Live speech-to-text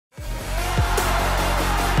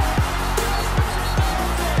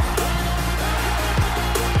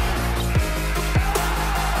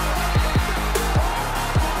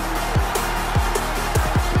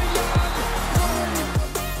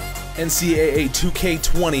NCAA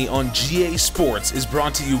 2K20 on GA Sports is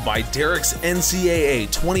brought to you by Derek's NCAA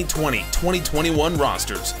 2020-2021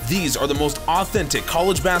 rosters. These are the most authentic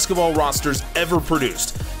college basketball rosters ever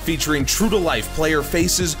produced, featuring true-to-life player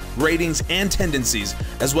faces, ratings, and tendencies,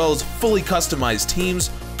 as well as fully customized teams,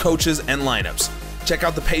 coaches, and lineups. Check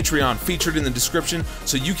out the Patreon featured in the description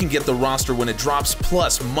so you can get the roster when it drops,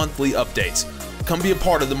 plus monthly updates. Come be a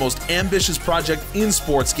part of the most ambitious project in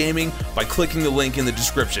sports gaming by clicking the link in the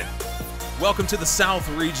description. Welcome to the South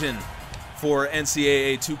region for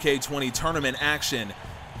NCAA 2K20 tournament action.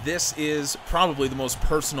 This is probably the most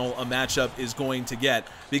personal a matchup is going to get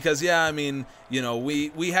because, yeah, I mean, you know,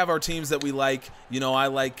 we have our teams that we like. You know, I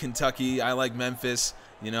like Kentucky, I like Memphis,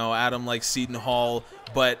 you know, Adam likes Seton Hall.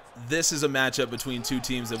 But this is a matchup between two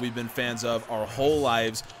teams that we've been fans of our whole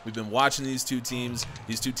lives. We've been watching these two teams.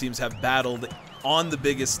 These two teams have battled on the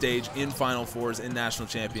biggest stage in Final Fours, in national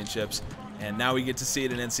championships. And now we get to see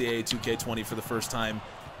it in NCAA 2K20 for the first time.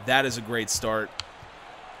 That is a great start.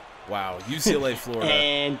 Wow, UCLA, Florida.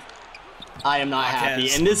 And I am not happy.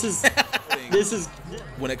 And this is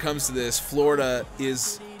when it comes to this, Florida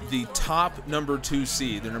is the top #2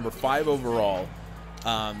 seed. They're number 5 overall.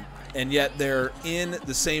 And yet they're in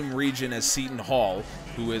the same region as Seton Hall,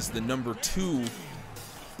 who is the number 2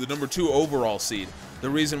 overall seed. The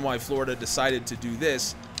reason why Florida decided to do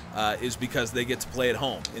this is because they get to play at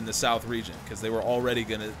home in the South region, because they were already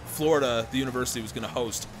going to, Florida, the university, was going to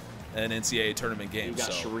host an NCAA tournament game. You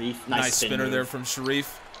got so Sharif. Nice spinner there from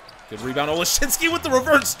Sharif. Good rebound. Olashinsky with the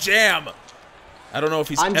reverse jam. I don't know if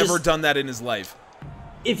he's ever done that in his life.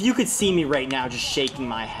 If you could see me right now just shaking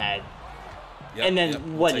my head. Yep, and then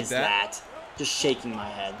we'll what is that? Just shaking my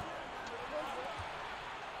head.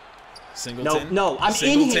 Singleton? No, I'm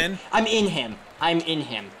in him. I'm in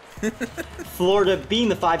him. Florida being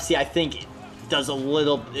the 5 seed, I think, does a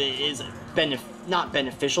little is not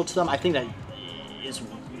beneficial to them. I think that is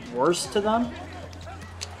worse to them.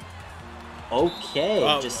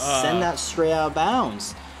 Okay, just send that straight out of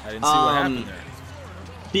bounds. I didn't see what happened there.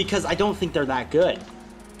 Because I don't think they're that good.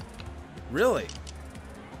 Really?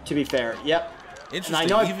 To be fair, yep.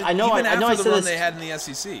 Interesting. And I know I the said run this. they had in the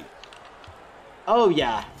SEC. Oh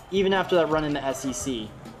yeah, even after that run in the SEC,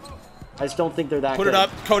 I just don't think they're that good. Put it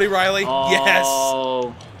up, Cody Riley. Yes.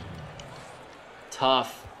 Oh,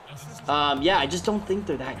 tough. Yeah, I just don't think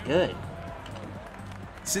they're that good.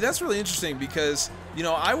 See, that's really interesting because, you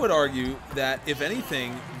know, I would argue that if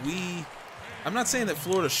anything, I'm not saying that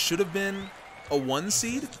Florida should have been a 1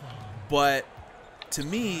 seed, but to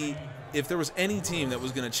me, if there was any team that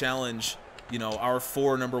was going to challenge, you know, our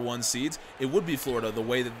 4 #1 seeds, it would be Florida.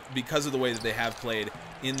 Because of the way that they have played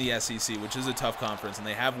in the SEC, which is a tough conference, and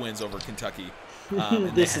they have wins over Kentucky.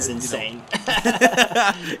 This is insane.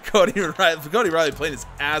 Cody Riley playing his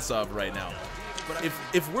ass off right now. But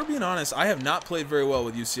if we're being honest, I have not played very well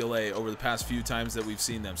with UCLA over the past few times that we've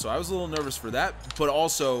seen them. So I was a little nervous for that, but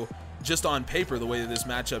also just on paper, the way that this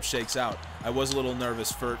matchup shakes out, I was a little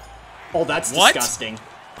nervous for. Oh, that's disgusting.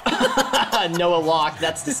 Noah Locke,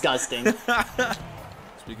 that's disgusting.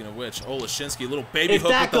 Speaking of which, Olashinsky, little baby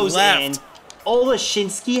hook with with the left. In,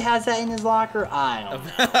 Olashinsky has that in his locker? I don't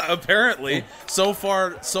know. Apparently, so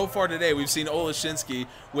far today, we've seen Olashinsky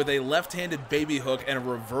with a left-handed baby hook and a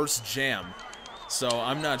reverse jam. So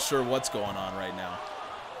I'm not sure what's going on right now.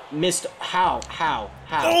 Missed. How?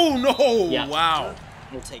 Oh, no! Yeah. Wow.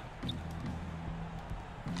 We'll take.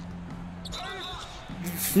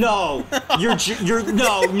 No, you're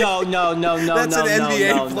no. That's an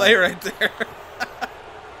NBA play right there.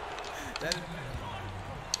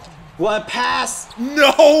 What a pass?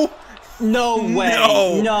 No. No way.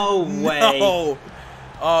 No way. No.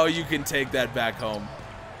 Oh, you can take that back home.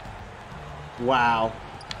 Wow.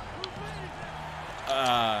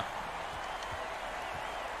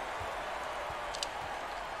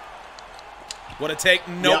 What a take.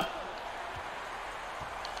 Nope. Yep.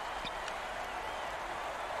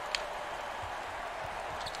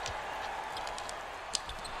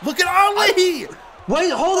 Look at Ali! Wait,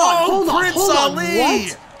 hold on, Prince Ali!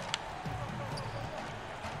 What?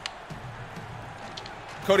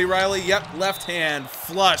 Cody Riley, yep, left hand,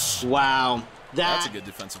 flush. Wow. That's a good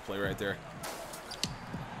defensive play right there.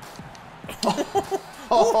 Who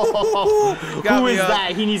is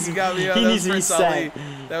that? He needs to be sent.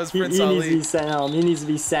 That was Prince Ali. He needs to be sent home. He needs to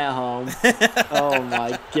be sent home. Oh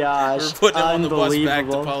my gosh. We're putting him on the bus back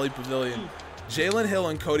to Poly Pavilion. Jalen Hill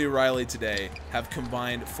and Cody Riley today have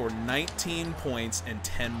combined for 19 points and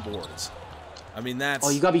 10 boards. I mean, that's... Oh,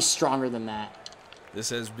 you gotta be stronger than that.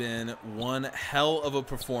 This has been one hell of a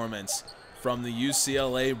performance from the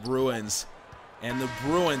UCLA Bruins. And the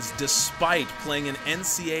Bruins, despite playing an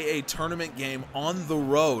NCAA tournament game on the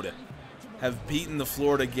road, have beaten the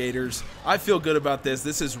Florida Gators. I feel good about this.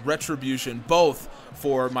 This is retribution, both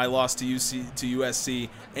for my loss to USC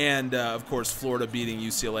and, of course, Florida beating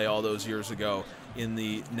UCLA all those years ago in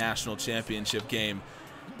the national championship game.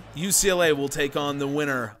 UCLA will take on the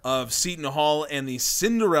winner of Seton Hall and the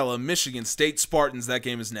Cinderella Michigan State Spartans. That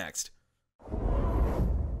game is next.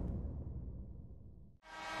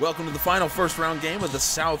 Welcome to the final first-round game of the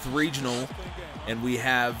South Regional, and we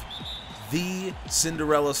have the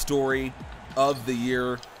Cinderella story of the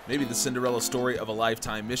year, maybe the Cinderella story of a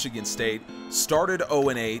lifetime. Michigan State started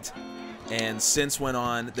 0-8, and since went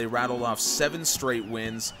on, they rattled off 7 straight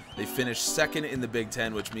wins. They finished second in the Big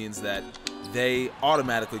Ten, which means that they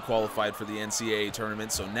automatically qualified for the NCAA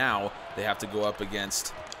tournament, so now they have to go up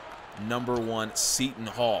against #1 Seton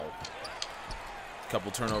Hall.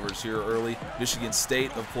 Couple turnovers here early. Michigan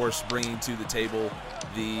State, of course, bringing to the table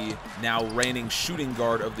the now reigning shooting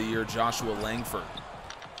guard of the year, Joshua Langford.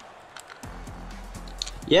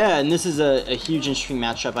 Yeah, and this is a huge interesting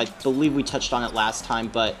matchup. I believe we touched on it last time,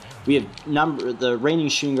 but we have the reigning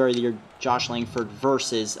shooting guard of the year, Josh Langford,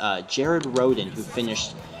 versus Jared Roden, who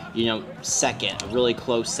finished, second, a really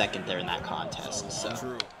close second there in that contest. So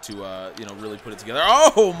true. To really put it together.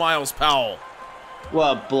 Oh, Miles Powell!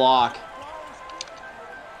 What a block!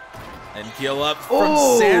 And heel up from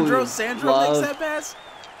Sandro. Sandro makes that pass.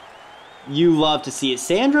 You love to see it.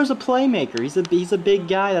 Sandro's a playmaker. He's a big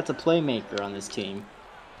guy that's a playmaker on this team.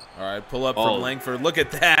 All right, pull up from Langford. Look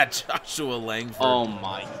at that, Joshua Langford. Oh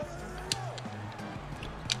my.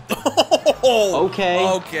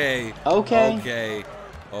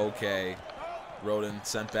 Okay. Roden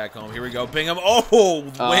sent back home. Here we go. Bingham. Oh,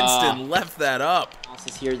 Winston left that up.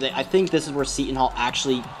 Here, I think this is where Seton Hall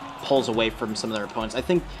actually pulls away from some of their opponents. I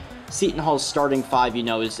think Seton Hall's starting 5,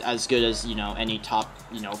 is as good as, any top,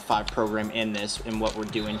 5 program in what we're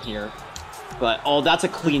doing here. But, that's a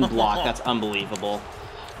clean block. That's unbelievable.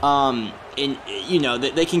 And,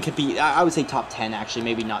 they can compete. I would say top 10, actually.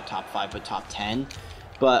 Maybe not top 5, but top 10.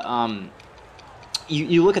 But,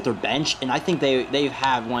 you look at their bench, and I think they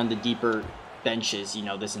have one of the deeper benches,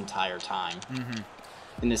 this entire time.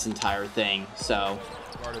 In this entire thing. So,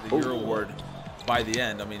 part of the year award. By the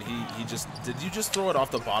end, I mean, did you just throw it off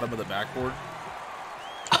the bottom of the backboard?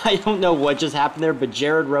 I don't know what just happened there, but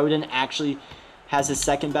Jared Roden actually has his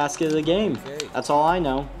second basket of the game. Okay. That's all I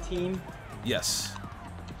know. Team. Yes.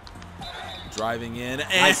 Driving in and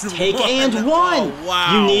nice take and one. Oh,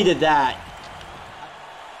 wow. You needed that.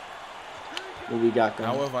 What we got going?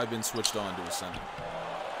 How have I been switched on to a center?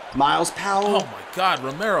 Miles Powell. Oh my God,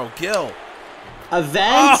 Romero Gill.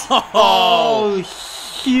 Event. Oh,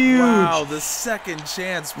 huge. Wow, the second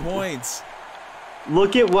chance points.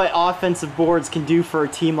 Look at what offensive boards can do for a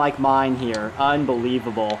team like mine here.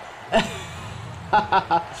 Unbelievable.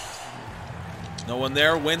 No one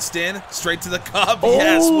there. Winston straight to the cup.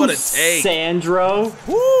 Yes, what a take. Sandro.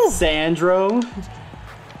 Woo. Sandro.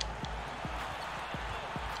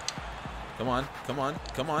 Come on.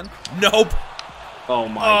 Nope. Oh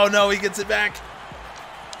my. Oh no, he gets it back.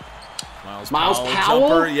 Miles Powell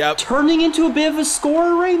jumper, yep. Turning into a bit of a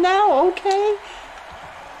scorer right now. Okay.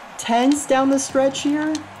 Tense down the stretch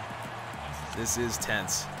here. This is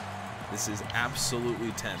tense. This is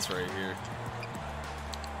absolutely tense right here.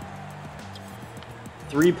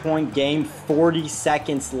 3-point game, 40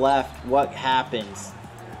 seconds left. What happens?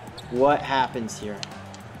 What happens here?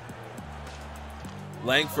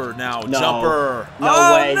 Langford now, no. Jumper.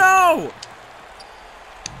 No way. No!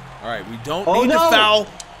 All right, we don't need to foul.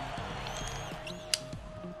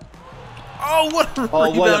 Oh, what a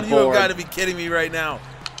rebound. You have got to be kidding me right now.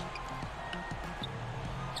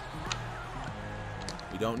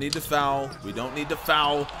 We don't need to foul. We don't need to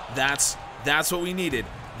foul. That's what we needed.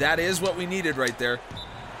 That is what we needed right there.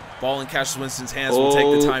 Ball in Cassius Winston's hands. We'll take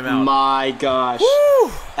the timeout. Oh, my gosh.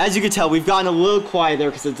 Woo! As you can tell, we've gotten a little quiet there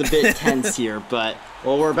because it's a bit tense here. But,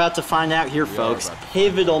 well, we're about to find out here, folks.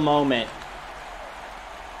 Pivotal moment.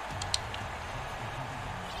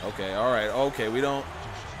 Okay, all right. Okay, we've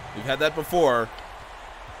had that before.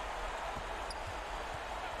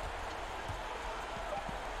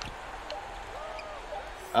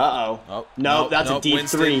 Uh-oh. Oh, no, that's a deep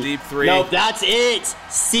Winston, three. Deep three. Nope, that's it.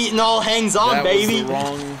 Seton Hall hangs on, baby.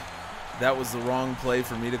 That was the wrong play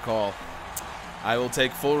for me to call. I will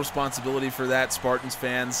take full responsibility for that, Spartans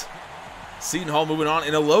fans. Seton Hall moving on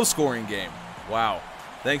in a low-scoring game. Wow.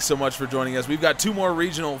 Thanks so much for joining us. We've got 2 more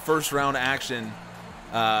regional first-round action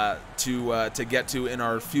to get to in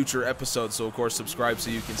our future episodes. So, of course, subscribe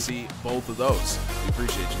so you can see both of those. We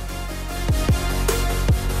appreciate you.